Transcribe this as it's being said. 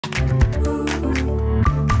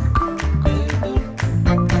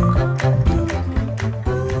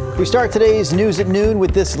We start today's news at noon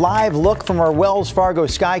with this live look from our Wells Fargo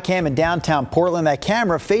Skycam in downtown Portland. That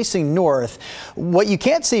camera facing north. What you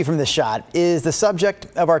can't see from this shot is the subject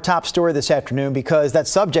of our top story this afternoon, because that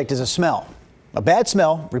subject is a smell. A bad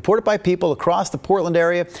smell reported by people across the Portland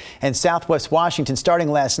area and southwest Washington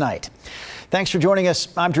starting last night. Thanks for joining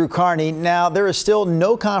us. I'm Drew Carney. Now, there is still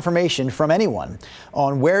no confirmation from anyone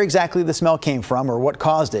on where exactly the smell came from or what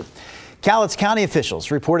caused it. Cowlitz County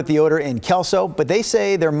officials reported the odor in Kelso, but they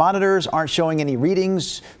say their monitors aren't showing any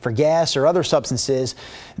readings for gas or other substances.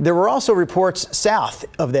 There were also reports south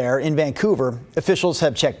of there in Vancouver. Officials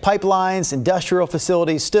have checked pipelines, industrial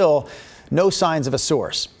facilities, still no signs of a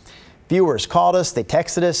source. Viewers called us, they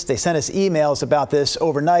texted us, they sent us emails about this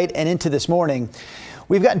overnight and into this morning.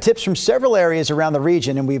 We've gotten tips from several areas around the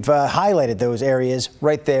region, and we've highlighted those areas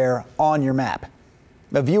right there on your map.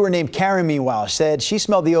 A viewer named Karen, meanwhile, said she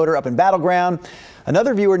smelled the odor up in Battleground.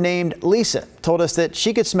 Another viewer named Lisa told us that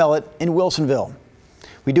she could smell it in Wilsonville.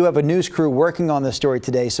 We do have a news crew working on this story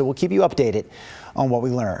today, so we'll keep you updated on what we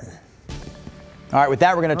learn. All right, with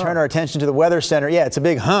that, we're going to turn our attention to the Weather Center. Yeah, it's a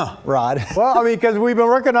big Rod. Well, I mean, because we've been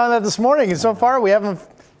working on that this morning, and so far we haven't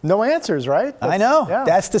no answers, right? I know. Yeah.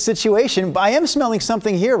 That's the situation. But I am smelling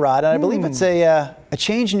something here, Rod, and I believe it's a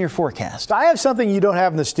change in your forecast. I have something you don't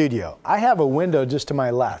have in the studio. I have a window just to my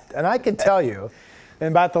left, and I can tell you, in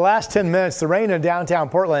about the last 10 minutes, the rain in downtown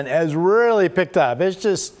Portland has really picked up. It's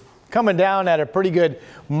just coming down at a pretty good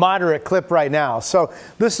moderate clip right now. So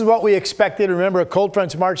this is what we expected. Remember, a cold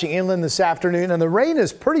front's marching inland this afternoon, and the rain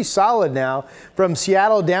is pretty solid now from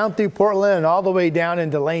Seattle down through Portland and all the way down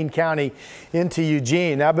into Lane County into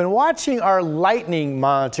Eugene. Now, I've been watching our lightning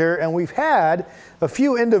monitor, and we've had a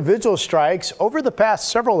few individual strikes over the past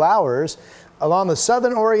several hours along the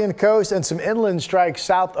southern Oregon coast and some inland strikes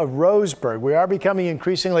south of Roseburg. We are becoming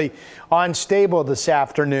increasingly unstable this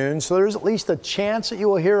afternoon, so there's at least a chance that you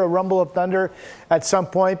will hear a rumble of thunder at some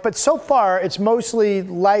point. But so far, it's mostly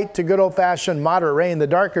light to good old-fashioned moderate rain. The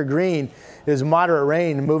darker green is moderate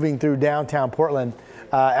rain moving through downtown Portland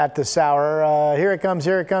at this hour. Here it comes,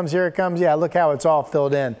 here it comes, here it comes. Yeah, look how it's all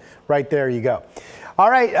filled in. Right there you go.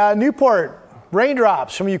 All right, Newport.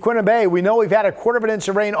 Raindrops from Uquinna Bay. We know we've had a quarter of an inch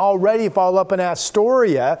of rain already fall up in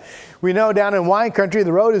Astoria. We know down in wine country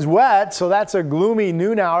the road is wet, so that's a gloomy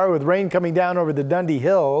noon hour with rain coming down over the Dundee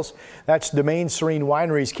Hills. That's Domaine Serene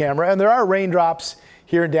Winery's camera. And there are raindrops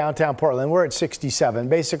here in downtown Portland. We're at 67.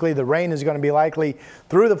 Basically, the rain is going to be likely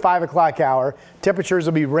through the 5 o'clock hour. Temperatures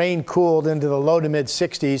will be rain cooled into the low to mid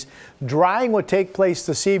 60s. Drying will take place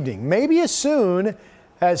this evening, maybe as soon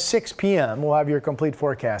as 6 p.m. We'll have your complete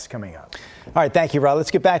forecast coming up. All right, thank you, Rod.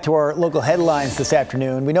 Let's get back to our local headlines this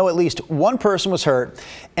afternoon. We know at least one person was hurt,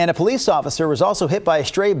 and a police officer was also hit by a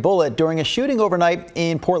stray bullet during a shooting overnight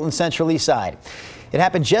in Portland's Central East Side. It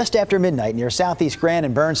happened just after midnight near Southeast Grand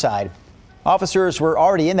and Burnside. Officers were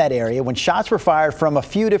already in that area when shots were fired from a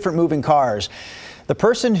few different moving cars. The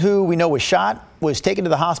person who we know was shot was taken to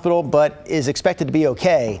the hospital but is expected to be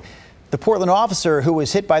okay. The Portland officer who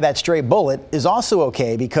was hit by that stray bullet is also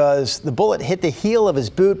okay because the bullet hit the heel of his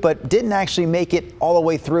boot but didn't actually make it all the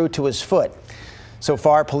way through to his foot. So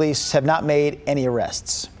far, police have not made any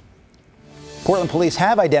arrests. Portland police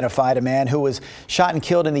have identified a man who was shot and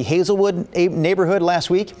killed in the Hazelwood neighborhood last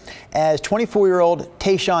week as 24-year-old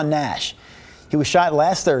Tayshawn Nash. He was shot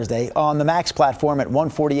last Thursday on the Max platform at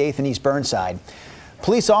 148th and East Burnside.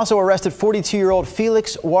 Police also arrested 42-year-old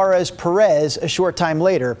Felix Juarez Perez a short time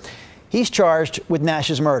later. He's charged with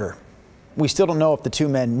Nash's murder. We still don't know if the two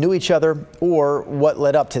men knew each other or what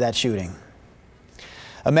led up to that shooting.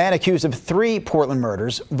 A man accused of 3 Portland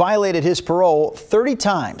murders violated his parole 30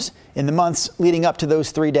 times in the months leading up to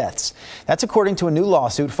those 3 deaths. That's according to a new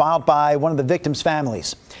lawsuit filed by one of the victims'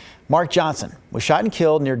 families. Mark Johnson was shot and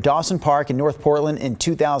killed near Dawson Park in North Portland in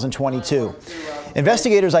 2022.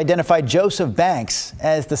 Investigators identified Joseph Banks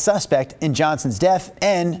as the suspect in Johnson's death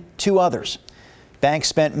and 2 others. Banks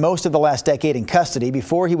spent most of the last decade in custody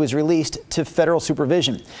before he was released to federal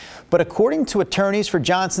supervision. But according to attorneys for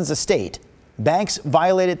Johnson's estate, Banks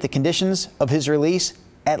violated the conditions of his release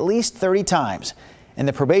at least 30 times, and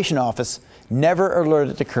the probation office never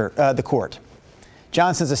alerted the court.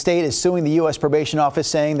 Johnson's estate is suing the U.S. Probation Office,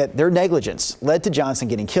 saying that their negligence led to Johnson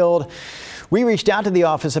getting killed. We reached out to the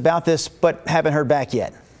office about this, but haven't heard back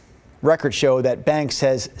yet. Records show that Banks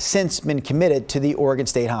has since been committed to the Oregon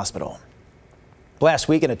State Hospital. Last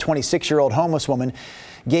weekend, a 26-year-old homeless woman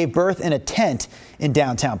gave birth in a tent in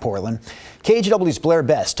downtown Portland. KGW's Blair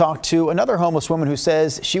Best talked to another homeless woman who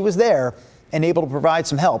says she was there and able to provide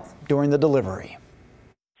some help during the delivery.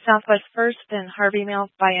 Southwest First and Harvey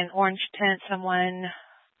Mills by an orange tent. Someone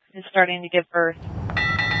is starting to give birth.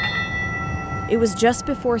 It was just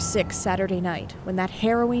before 6 Saturday night when that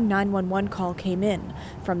harrowing 911 call came in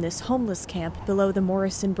from this homeless camp below the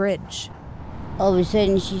Morrison Bridge. All of a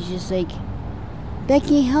sudden, she's just like,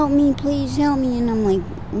 "Becky, help me, please help me." And I'm like,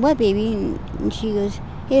 "What, baby?" And she goes,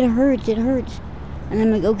 "It hurts, it hurts." And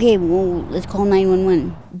I'm like, "Okay, well, let's call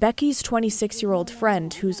 911. Becky's 26-year-old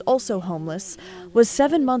friend, who's also homeless, was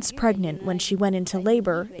 7 months pregnant when she went into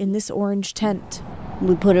labor in this orange tent.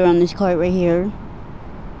 We put her on this cart right here,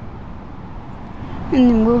 and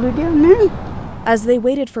then rolled her down there. As they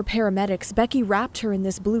waited for paramedics, Becky wrapped her in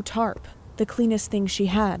this blue tarp, the cleanest thing she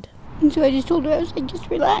had. And so I just told her, I was like, "Just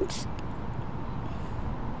relax."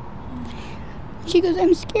 She goes,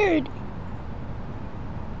 "I'm scared."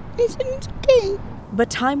 I said, "It's okay." But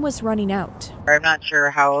time was running out. I'm not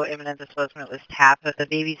sure how imminent this was when it was tapped, but the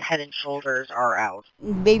baby's head and shoulders are out.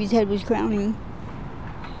 The baby's head was crowning.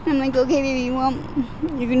 I'm like, "Okay, baby, well,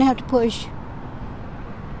 you're going to have to push."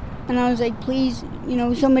 And I was like, "Please,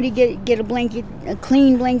 somebody get a blanket, a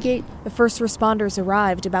clean blanket." The first responders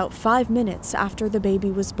arrived about 5 minutes after the baby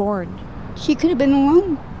was born. She could have been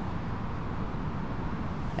alone.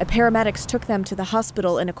 Paramedics took them to the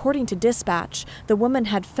hospital, and according to dispatch, the woman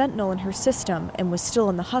had fentanyl in her system and was still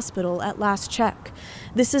in the hospital at last check.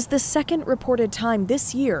 This is the second reported time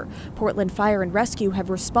this year Portland Fire and Rescue have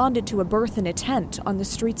responded to a birth in a tent on the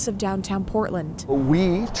streets of downtown Portland.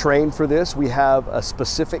 We train for this. We have a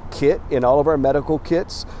specific kit in all of our medical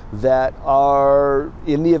kits that are,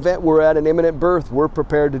 in the event we're at an imminent birth, we're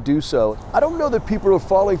prepared to do so. I don't know that people are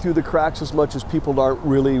falling through the cracks as much as people aren't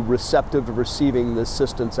really receptive to receiving the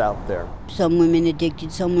assistance out there. Some women addicted,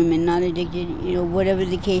 some women not addicted, whatever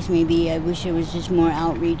the case may be. I wish there was just more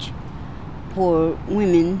outreach for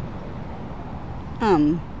women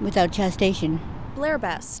without chastisement. Blair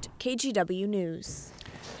Best, KGW News.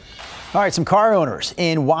 All right, some car owners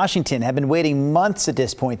in Washington have been waiting months at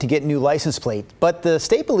this point to get new license plates, but the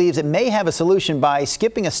state believes it may have a solution by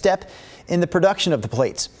skipping a step in the production of the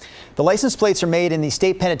plates. The license plates are made in the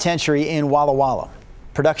state penitentiary in Walla Walla.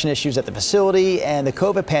 Production issues at the facility and the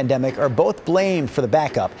COVID pandemic are both blamed for the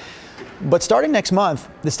backup. But starting next month,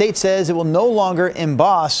 the state says it will no longer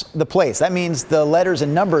emboss the plates. That means the letters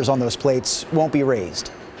and numbers on those plates won't be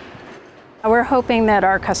raised. We're hoping that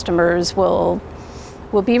our customers will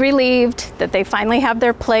be relieved that they finally have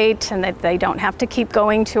their plate and that they don't have to keep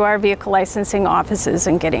going to our vehicle licensing offices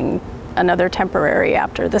and getting another temporary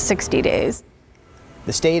after the 60 days.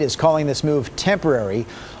 The state is calling this move temporary,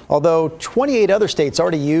 although 28 other states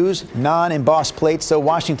already use non-embossed plates, so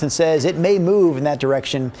Washington says it may move in that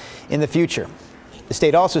direction in the future. The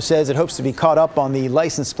state also says it hopes to be caught up on the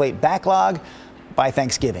license plate backlog by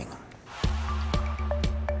Thanksgiving.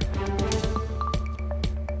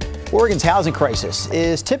 Oregon's housing crisis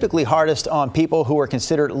is typically hardest on people who are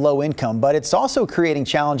considered low income, but it's also creating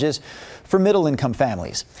challenges for middle income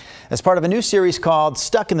families. As part of a new series called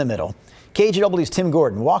Stuck in the Middle, KGW's Tim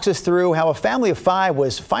Gordon walks us through how a family of 5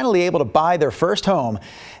 was finally able to buy their first home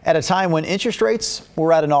at a time when interest rates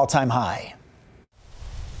were at an all-time high.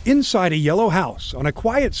 Inside a yellow house on a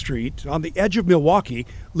quiet street on the edge of Milwaukee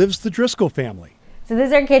lives the Driscoll family. So this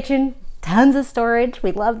is our kitchen, tons of storage.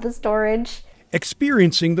 We love the storage.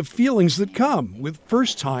 Experiencing the feelings that come with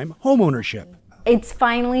first-time homeownership. It's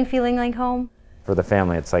finally feeling like home. For the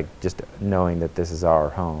family, it's like just knowing that this is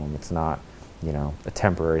our home. It's not, a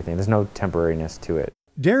temporary thing. There's no temporariness to it.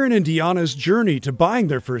 Darren and Deanna's journey to buying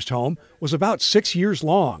their first home was about 6 years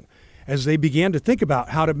long. As they began to think about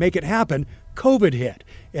how to make it happen, COVID hit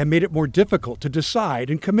and made it more difficult to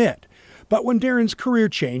decide and commit. But when Darren's career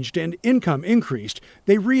changed and income increased,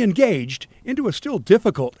 they re-engaged into a still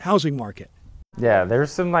difficult housing market. Yeah,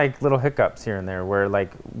 there's some little hiccups here and there where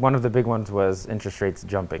one of the big ones was interest rates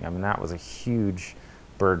jumping. I mean, that was a huge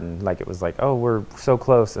burden. It was oh, we're so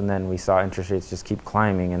close, and then we saw interest rates just keep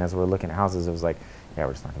climbing, and as we're looking at houses, it was yeah,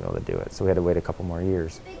 we're just not going to be able to do it. So we had to wait a couple more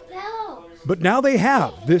years. But now they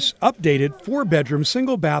have this updated 4-bedroom,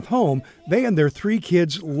 single-bath home they and their 3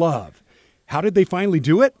 kids love. How did they finally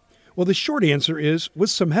do it? Well, the short answer is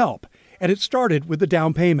with some help, and it started with the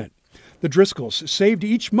down payment. The Driscolls saved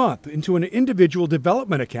each month into an individual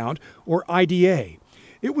development account, or IDA.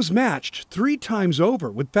 It was matched 3 times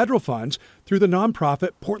over with federal funds through the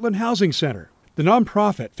nonprofit Portland Housing Center. The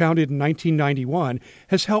nonprofit, founded in 1991,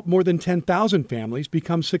 has helped more than 10,000 families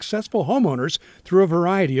become successful homeowners through a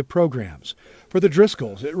variety of programs. For the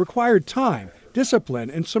Driscolls, it required time,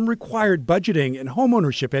 discipline, and some required budgeting and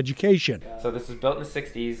homeownership education. So this was built in the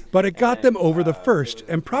 60s. But it got them over the first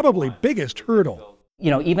and probably biggest hurdle.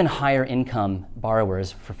 Even higher income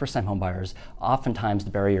borrowers, for first-time home buyers, oftentimes the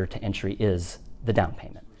barrier to entry is the down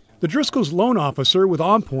payment. The Driscoll's loan officer with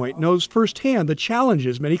OnPoint knows firsthand the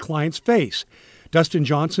challenges many clients face. Dustin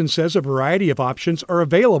Johnson says a variety of options are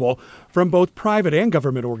available from both private and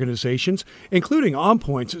government organizations, including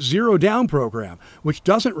OnPoint's Zero Down program, which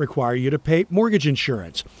doesn't require you to pay mortgage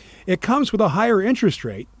insurance. It comes with a higher interest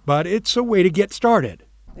rate, but it's a way to get started.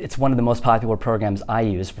 It's one of the most popular programs I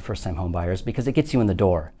use for first-time home buyers because it gets you in the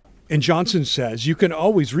door. And Johnson says you can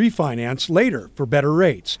always refinance later for better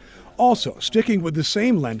rates. Also, sticking with the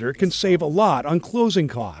same lender can save a lot on closing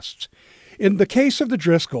costs. In the case of the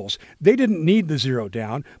Driscolls, they didn't need the zero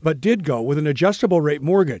down, but did go with an adjustable rate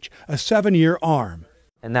mortgage, a 7-year ARM.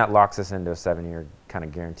 And that locks us into a 7-year kind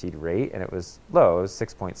of guaranteed rate, and it was low. It was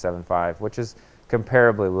 6.75, which is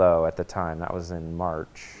comparably low at the time. That was in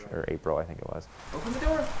March or April, I think it was. Open the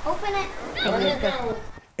door. Open it.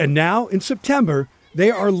 And now, in September, they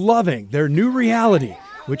are loving their new reality,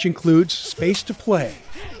 which includes space to play.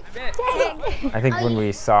 I think when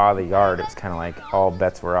we saw the yard, it was kind of like all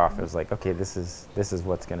bets were off. It was like, okay, this is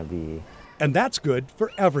what's going to be. And that's good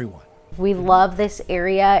for everyone. We love this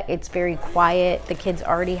area. It's very quiet. The kids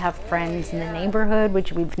already have friends in the neighborhood,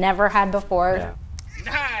 which we've never had before.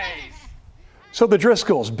 Yeah. So the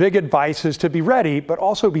Driscolls' big advice is to be ready, but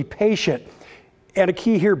also be patient. And a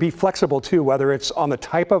key here, be flexible too, whether it's on the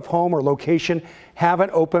type of home or location. Have an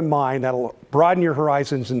open mind. That'll broaden your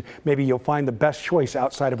horizons, and maybe you'll find the best choice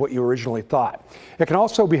outside of what you originally thought. It can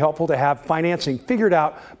also be helpful to have financing figured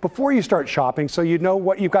out before you start shopping so you know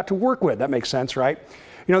what you've got to work with. That makes sense, right?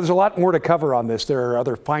 You know, there's a lot more to cover on this. There are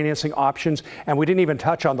other financing options, and we didn't even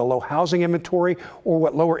touch on the low housing inventory or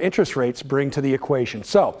what lower interest rates bring to the equation.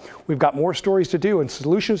 So we've got more stories to do and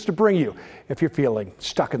solutions to bring you if you're feeling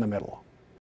stuck in the middle.